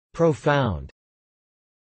Profound.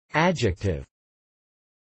 Adjective.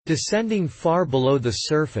 Descending far below the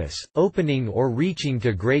surface, opening or reaching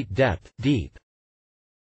to great depth, deep.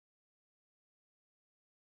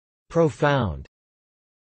 Profound.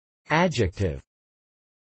 Adjective.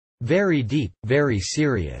 Very deep, very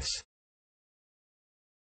serious.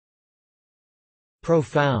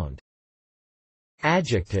 Profound.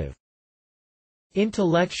 Adjective.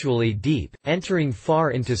 Intellectually deep, entering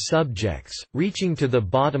far into subjects, reaching to the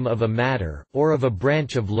bottom of a matter, or of a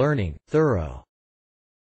branch of learning, thorough.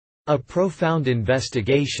 A profound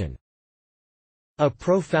investigation. A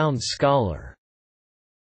profound scholar.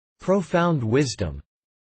 Profound wisdom.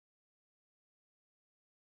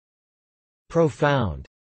 Profound.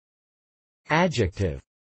 Adjective.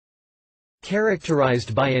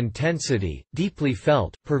 Characterized by intensity, deeply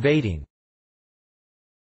felt, pervading.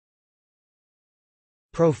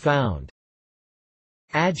 Profound.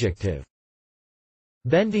 Adjective.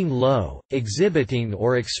 Bending low, exhibiting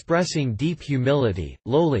or expressing deep humility,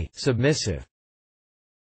 lowly, submissive.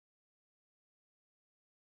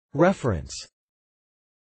 Reference.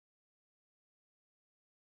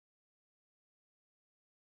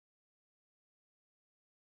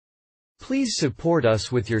 Please support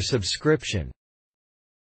us with your subscription.